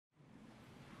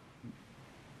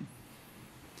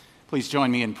Please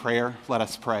join me in prayer. Let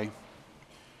us pray.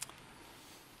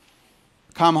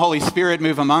 Come, Holy Spirit,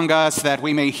 move among us that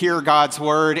we may hear God's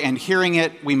word, and hearing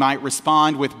it, we might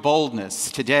respond with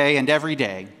boldness today and every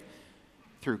day.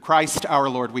 Through Christ our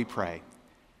Lord we pray.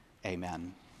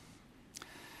 Amen.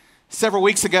 Several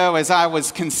weeks ago, as I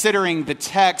was considering the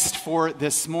text for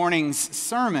this morning's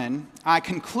sermon, I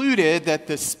concluded that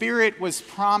the Spirit was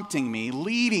prompting me,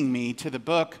 leading me to the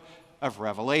book of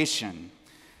Revelation,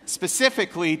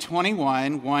 specifically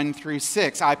 21, 1 through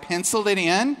 6. I penciled it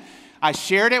in, I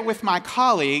shared it with my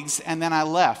colleagues, and then I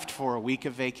left for a week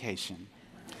of vacation.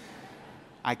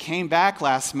 I came back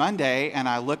last Monday and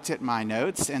I looked at my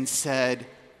notes and said,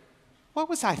 what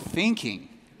was I thinking?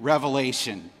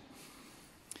 Revelation.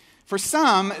 For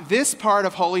some, this part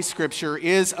of Holy Scripture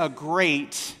is a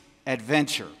great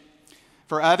adventure.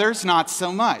 For others, not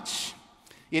so much.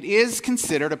 It is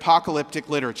considered apocalyptic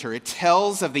literature. It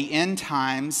tells of the end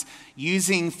times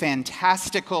using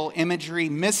fantastical imagery,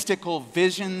 mystical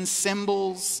visions,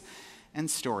 symbols, and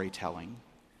storytelling.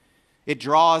 It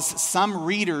draws some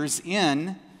readers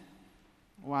in,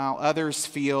 while others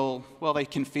they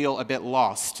can feel a bit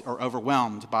lost or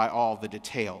overwhelmed by all the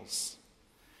details.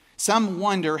 Some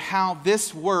wonder how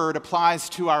this word applies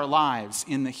to our lives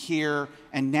in the here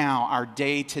and now, our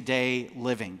day-to-day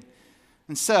living.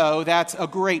 And so that's a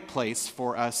great place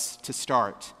for us to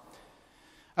start.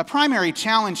 A primary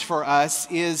challenge for us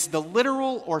is the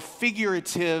literal or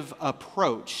figurative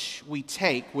approach we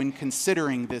take when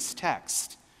considering this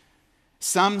text.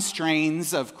 Some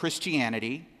strains of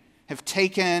Christianity have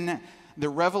taken the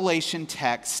Revelation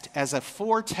text as a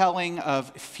foretelling of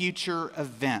future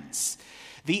events,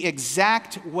 the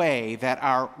exact way that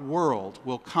our world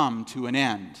will come to an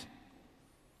end.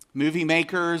 Movie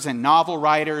makers and novel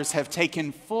writers have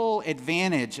taken full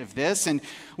advantage of this, and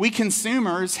we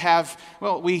consumers have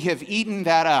eaten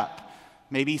that up.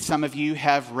 Maybe some of you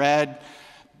have read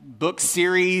book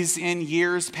series in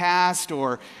years past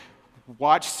or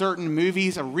watched certain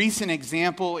movies. A recent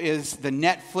example is the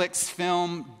Netflix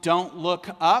film Don't Look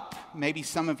Up. Maybe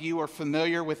some of you are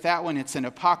familiar with that one. It's an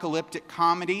apocalyptic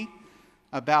comedy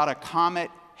about a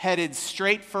comet headed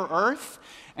straight for Earth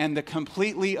and the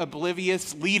completely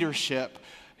oblivious leadership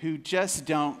who just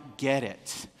don't get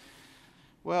it.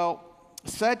 Well,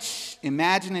 such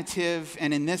imaginative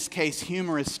and in this case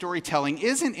humorous storytelling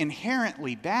isn't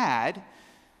inherently bad.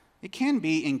 It can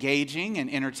be engaging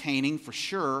and entertaining for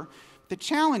sure. The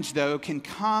challenge, though, can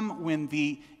come when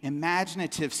the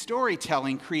imaginative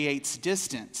storytelling creates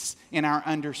distance in our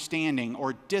understanding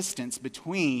or distance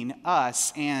between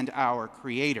us and our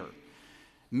Creator.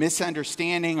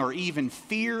 Misunderstanding or even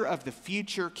fear of the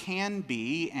future can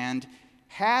be and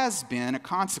has been a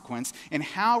consequence in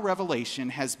how Revelation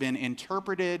has been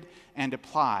interpreted and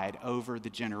applied over the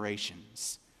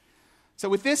generations. So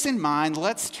with this in mind,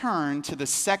 let's turn to the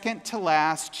second to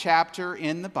last chapter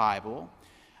in the Bible.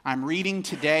 I'm reading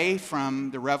today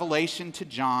from the Revelation to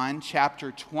John, chapter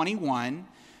 21,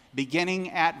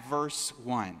 beginning at verse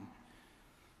 1.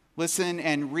 Listen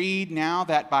and read now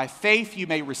that by faith you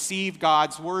may receive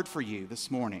God's word for you this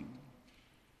morning.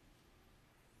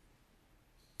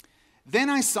 Then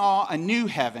I saw a new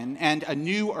heaven and a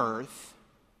new earth,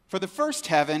 for the first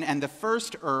heaven and the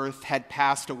first earth had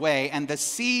passed away, and the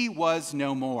sea was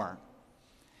no more.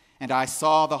 And I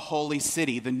saw the holy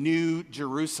city, the new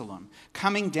Jerusalem,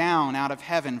 coming down out of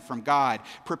heaven from God,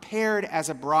 prepared as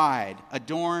a bride,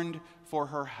 adorned for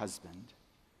her husband.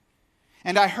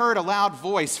 And I heard a loud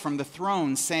voice from the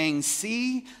throne saying,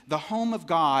 "See, the home of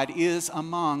God is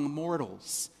among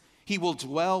mortals. He will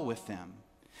dwell with them.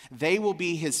 They will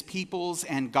be his peoples,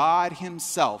 and God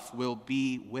himself will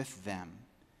be with them.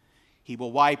 He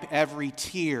will wipe every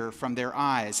tear from their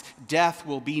eyes. Death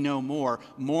will be no more.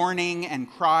 Mourning and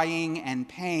crying and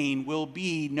pain will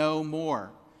be no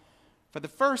more. For the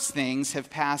first things have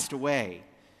passed away."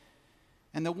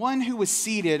 And the one who was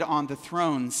seated on the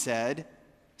throne said,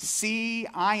 "See,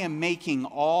 I am making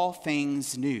all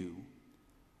things new."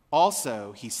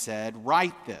 Also, he said,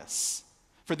 "Write this,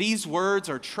 for these words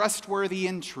are trustworthy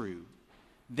and true."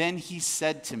 Then he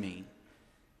said to me,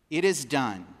 "It is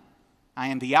done. I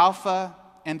am the Alpha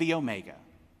and the Omega,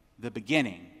 the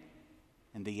beginning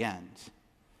and the end."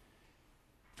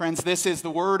 Friends, this is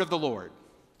the word of the Lord.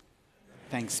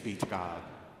 Thanks be to God.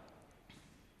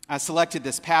 I selected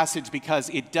this passage because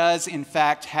it does, in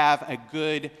fact, have a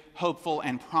good, hopeful,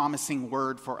 and promising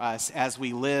word for us as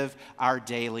we live our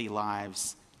daily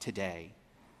lives today.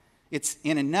 It's,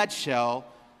 in a nutshell,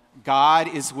 God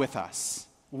is with us.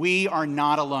 We are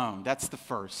not alone. That's the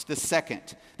first. The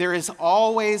second, there is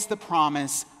always the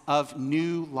promise of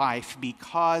new life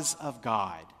because of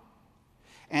God.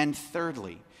 And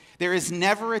thirdly, there is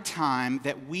never a time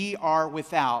that we are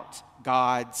without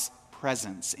God's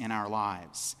presence in our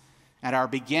lives. At our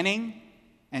beginning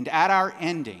and at our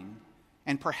ending,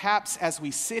 and perhaps as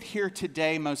we sit here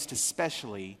today, most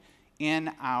especially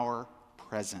in our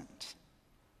present.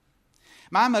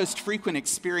 My most frequent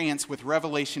experience with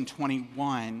Revelation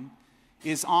 21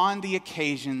 is on the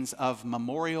occasions of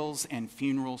memorials and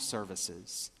funeral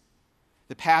services.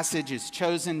 The passage is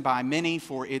chosen by many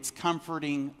for its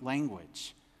comforting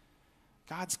language.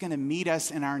 God's going to meet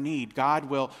us in our need. God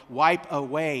will wipe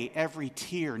away every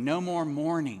tear. No more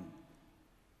mourning.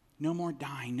 No more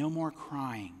dying. No more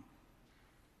crying.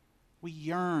 We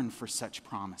yearn for such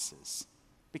promises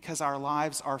because our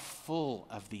lives are full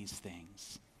of these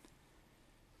things.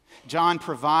 John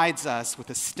provides us with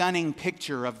a stunning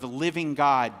picture of the living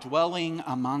God dwelling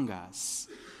among us.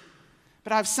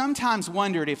 But I've sometimes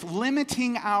wondered if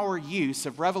limiting our use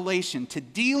of Revelation to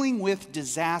dealing with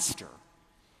disaster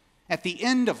at the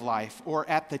end of life or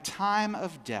at the time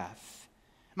of death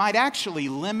might actually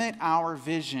limit our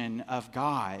vision of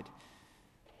God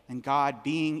and God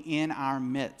being in our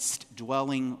midst,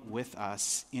 dwelling with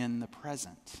us in the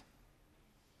present.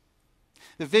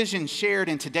 The vision shared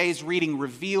in today's reading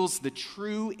reveals the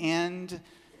true end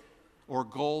or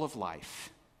goal of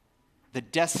life, the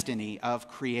destiny of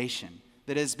creation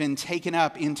that has been taken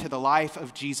up into the life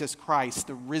of Jesus Christ,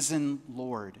 the risen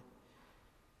Lord.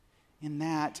 And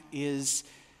that is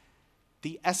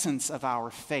the essence of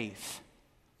our faith.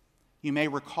 You may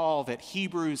recall that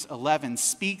Hebrews 11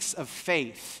 speaks of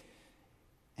faith,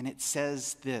 and it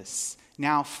says this: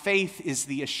 "Now faith is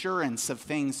the assurance of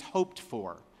things hoped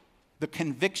for, the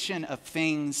conviction of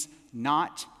things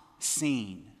not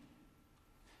seen."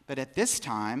 But at this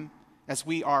time, as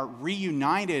we are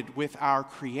reunited with our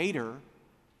Creator,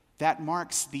 that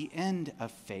marks the end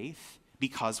of faith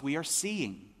because we are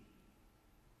seeing.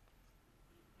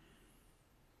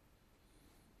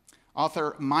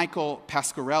 Author Michael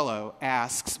Pasquarello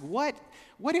asks, what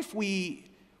if we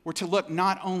were to look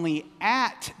not only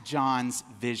at John's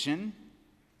vision,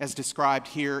 as described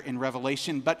here in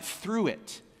Revelation, but through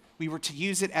it? We were to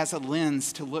use it as a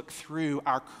lens to look through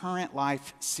our current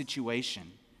life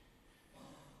situation.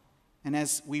 And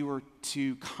as we were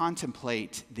to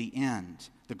contemplate the end,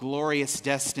 the glorious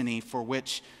destiny for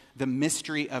which the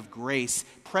mystery of grace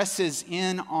presses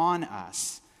in on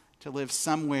us to live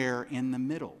somewhere in the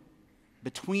middle,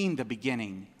 between the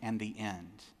beginning and the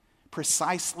end,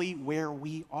 precisely where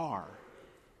we are,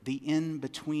 the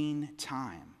in-between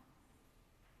time.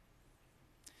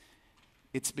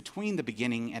 It's between the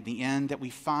beginning and the end that we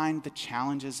find the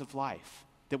challenges of life,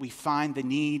 that we find the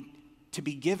need to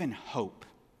be given hope.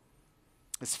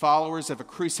 As followers of a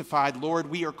crucified Lord,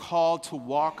 we are called to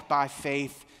walk by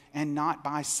faith and not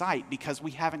by sight because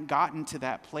we haven't gotten to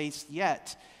that place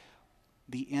yet,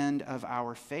 the end of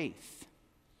our faith.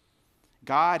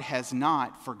 God has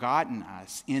not forgotten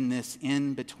us in this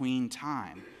in-between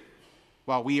time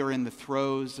while we are in the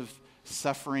throes of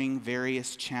suffering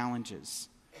various challenges.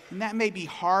 And that may be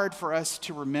hard for us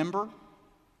to remember.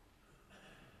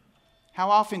 How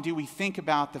often do we think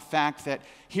about the fact that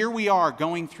here we are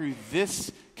going through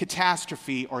this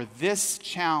catastrophe or this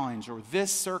challenge or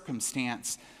this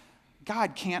circumstance?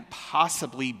 God can't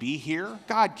possibly be here.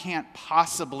 God can't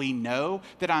possibly know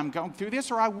that I'm going through this,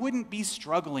 or I wouldn't be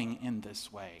struggling in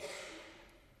this way.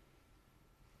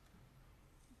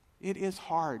 It is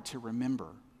hard to remember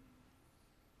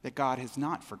that God has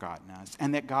not forgotten us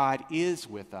and that God is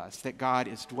with us, that God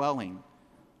is dwelling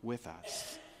with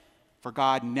us. For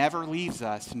God never leaves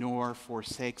us nor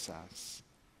forsakes us.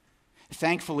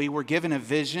 Thankfully, we're given a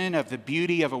vision of the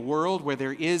beauty of a world where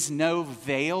there is no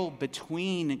veil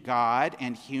between God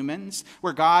and humans,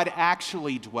 where God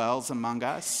actually dwells among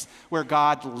us, where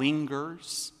God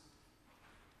lingers.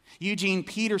 Eugene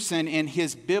Peterson, in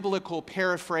his biblical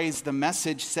paraphrase, The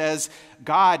Message, says,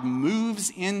 God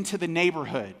moves into the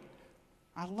neighborhood.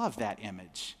 I love that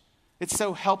image. It's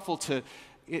so helpful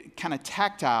kind of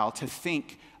tactile to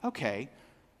think, okay,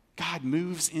 God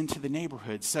moves into the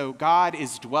neighborhood. So God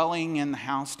is dwelling in the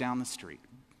house down the street.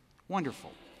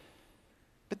 Wonderful.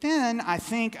 But then I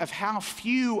think of how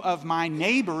few of my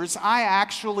neighbors I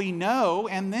actually know,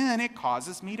 and then it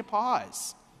causes me to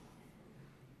pause.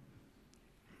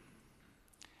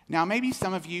 Now, maybe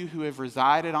some of you who have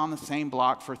resided on the same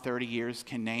block for 30 years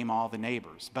can name all the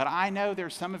neighbors. But I know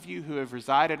there's some of you who have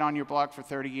resided on your block for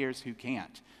 30 years who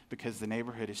can't because the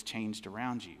neighborhood has changed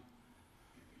around you.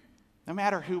 No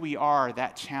matter who we are,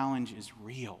 that challenge is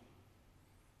real.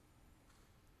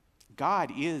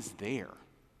 God is there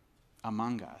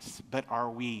among us, but are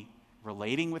we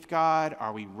relating with God?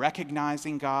 Are we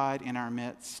recognizing God in our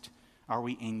midst? Are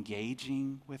we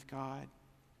engaging with God?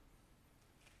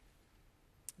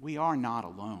 We are not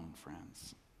alone,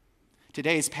 friends.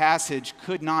 Today's passage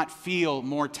could not feel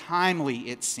more timely,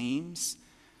 it seems.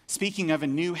 Speaking of a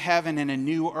new heaven and a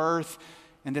new earth,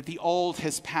 and that the old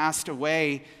has passed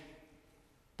away,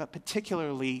 but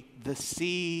particularly the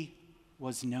sea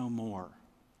was no more.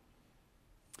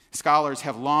 Scholars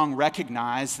have long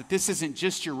recognized that this isn't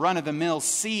just your run-of-the-mill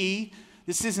sea.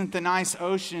 This isn't the nice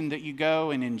ocean that you go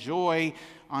and enjoy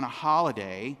on a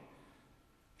holiday.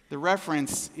 The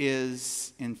reference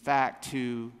is, in fact,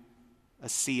 to a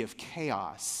sea of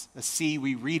chaos, a sea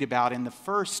we read about in the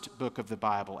first book of the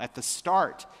Bible, at the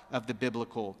start of the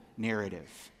biblical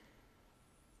narrative.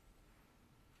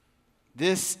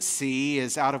 This sea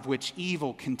is out of which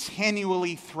evil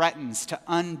continually threatens to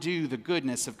undo the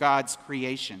goodness of God's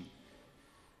creation.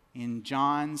 In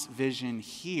John's vision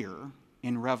here,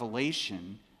 in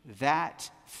Revelation, that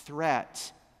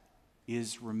threat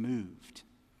is removed.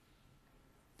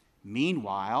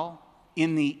 Meanwhile,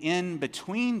 in the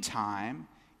in-between time,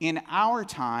 in our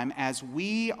time as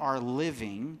we are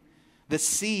living, the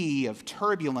sea of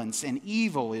turbulence and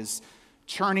evil is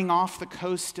churning off the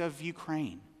coast of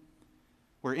Ukraine,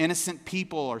 where innocent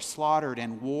people are slaughtered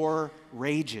and war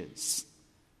rages.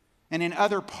 And in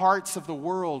other parts of the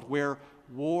world where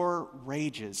war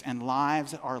rages and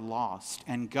lives are lost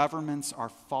and governments are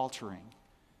faltering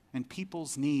and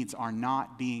people's needs are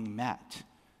not being met.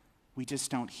 We just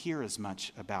don't hear as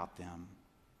much about them.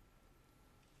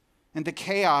 And the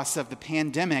chaos of the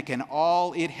pandemic and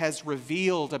all it has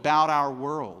revealed about our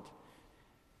world,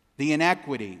 the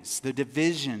inequities, the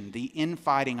division, the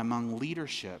infighting among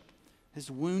leadership, has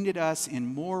wounded us in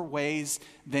more ways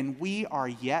than we are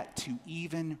yet to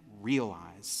even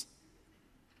realize.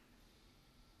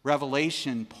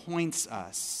 Revelation points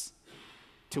us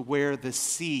to where the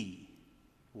sea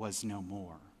was no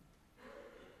more.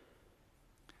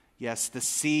 Yes, the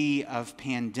sea of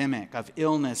pandemic, of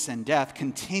illness and death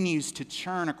continues to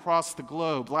churn across the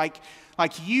globe. Like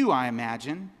you, I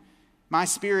imagine, my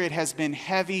spirit has been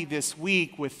heavy this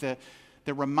week with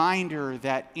the reminder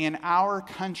that in our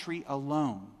country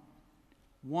alone,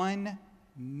 1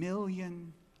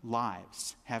 million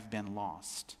lives have been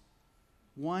lost.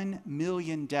 1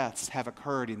 million deaths have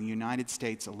occurred in the United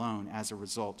States alone as a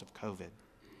result of COVID.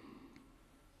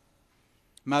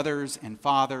 Mothers and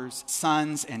fathers,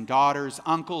 sons and daughters,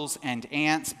 uncles and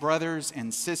aunts, brothers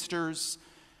and sisters,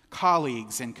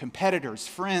 colleagues and competitors,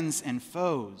 friends and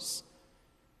foes.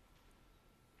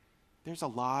 There's a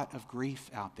lot of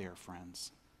grief out there,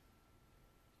 friends.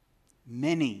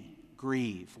 Many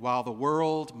grieve while the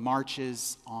world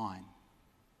marches on.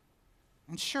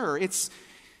 And sure, it's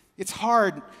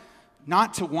hard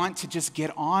not to want to just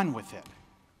get on with it,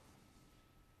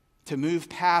 to move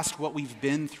past what we've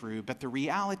been through, but the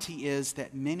reality is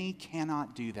that many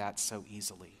cannot do that so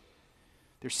easily.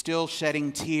 They're still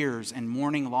shedding tears and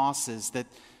mourning losses that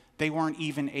they weren't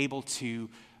even able to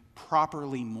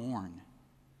properly mourn.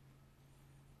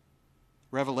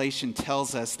 Revelation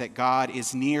tells us that God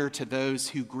is near to those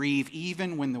who grieve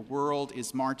even when the world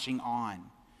is marching on.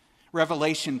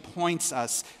 Revelation points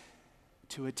us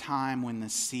to a time when the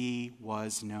sea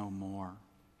was no more.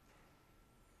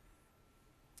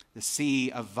 The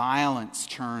sea of violence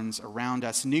churns around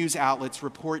us. News outlets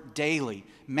report daily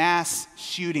mass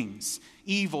shootings,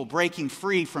 evil breaking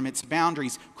free from its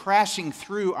boundaries, crashing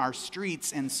through our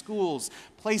streets and schools,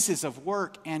 places of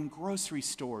work and grocery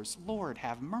stores. Lord,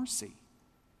 have mercy.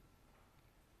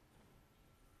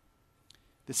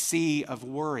 The sea of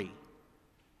worry,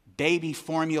 baby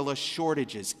formula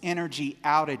shortages, energy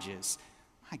outages.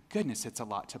 My goodness, it's a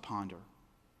lot to ponder.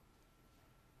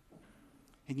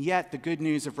 And yet, the good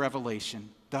news of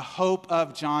Revelation, the hope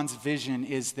of John's vision,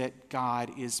 is that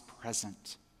God is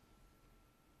present.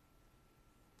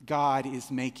 God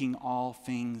is making all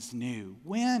things new.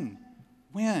 When?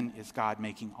 When is God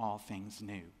making all things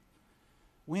new?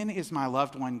 When is my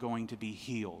loved one going to be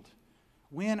healed?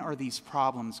 When are these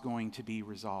problems going to be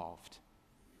resolved?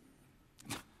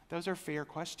 Those are fair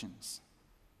questions.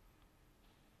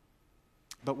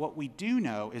 But what we do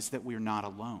know is that we're not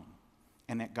alone,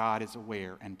 and that God is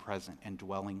aware and present and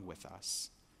dwelling with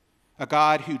us. A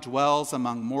God who dwells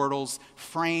among mortals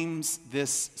frames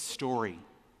this story.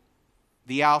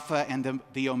 The Alpha and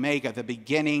the Omega, the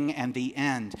beginning and the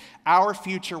end. Our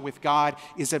future with God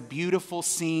is a beautiful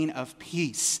scene of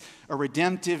peace, a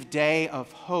redemptive day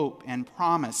of hope and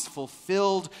promise,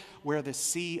 fulfilled where the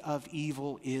sea of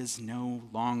evil is no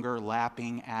longer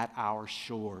lapping at our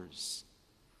shores.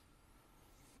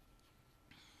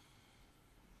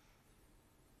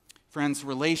 Friends,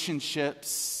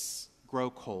 relationships grow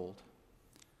cold.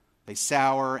 They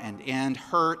sour and end.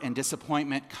 Hurt and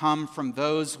disappointment come from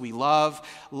those we love.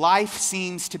 Life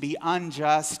seems to be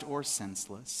unjust or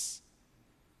senseless.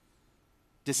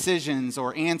 Decisions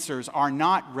or answers are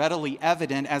not readily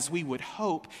evident as we would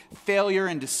hope. Failure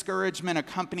and discouragement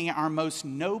accompany our most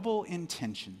noble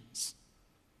intentions.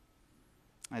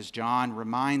 As John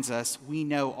reminds us, we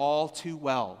know all too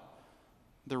well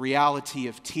the reality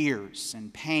of tears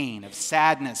and pain, of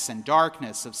sadness and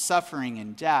darkness, of suffering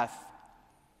and death.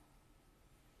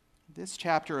 This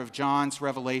chapter of John's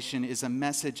Revelation is a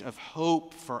message of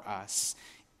hope for us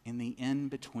in the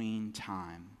in-between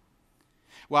time.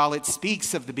 While it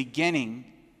speaks of the beginning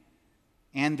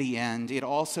and the end, it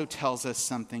also tells us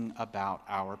something about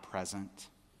our present.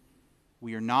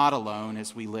 We are not alone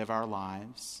as we live our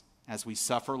lives, as we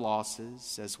suffer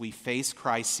losses, as we face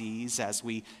crises, as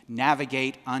we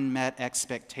navigate unmet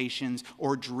expectations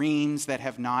or dreams that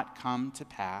have not come to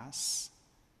pass.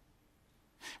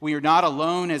 We are not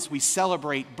alone as we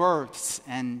celebrate births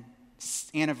and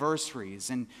anniversaries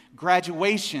and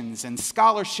graduations and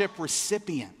scholarship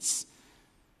recipients.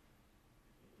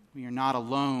 We are not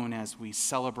alone as we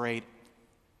celebrate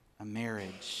a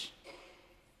marriage,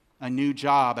 a new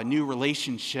job, a new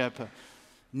relationship,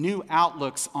 new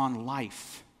outlooks on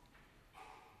life.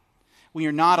 We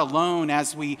are not alone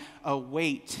as we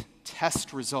await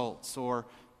test results or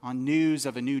on news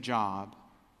of a new job.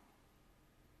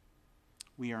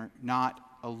 We are not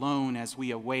alone as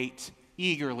we await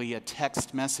eagerly a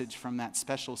text message from that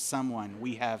special someone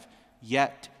we have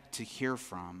yet to hear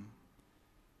from.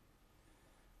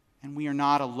 And we are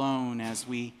not alone as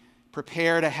we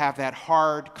prepare to have that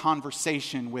hard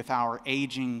conversation with our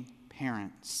aging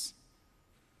parents,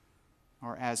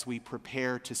 or as we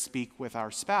prepare to speak with our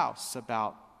spouse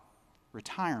about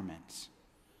retirement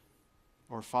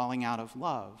or falling out of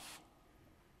love.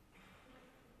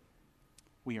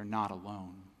 We are not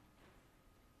alone.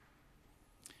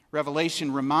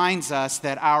 Revelation reminds us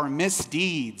that our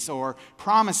misdeeds or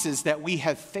promises that we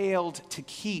have failed to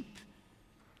keep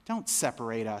don't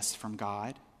separate us from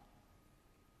God.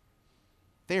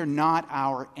 They are not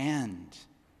our end.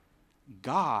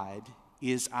 God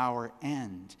is our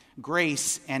end.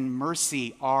 Grace and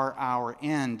mercy are our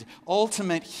end.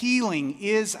 Ultimate healing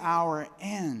is our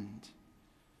end.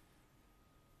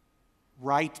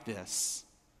 Write this,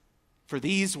 for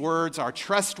these words are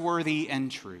trustworthy and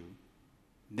true.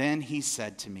 Then he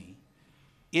said to me,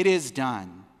 "It is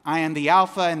done. I am the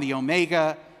Alpha and the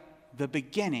Omega, the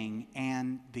beginning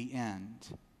and the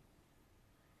end."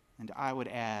 And I would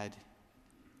add,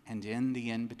 and in the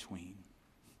in-between.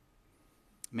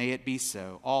 May it be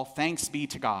so. All thanks be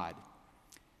to God.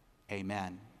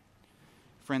 Amen.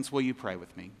 Friends, will you pray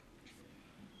with me?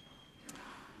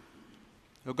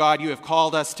 Oh God, you have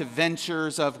called us to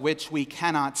ventures of which we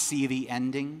cannot see the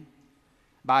ending,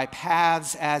 by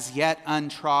paths as yet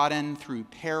untrodden, through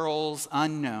perils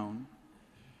unknown.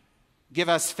 Give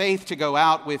us faith to go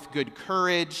out with good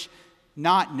courage,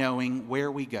 not knowing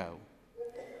where we go,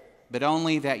 but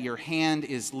only that your hand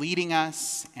is leading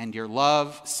us and your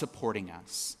love supporting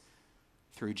us.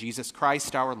 Through Jesus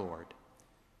Christ our Lord.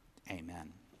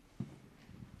 Amen.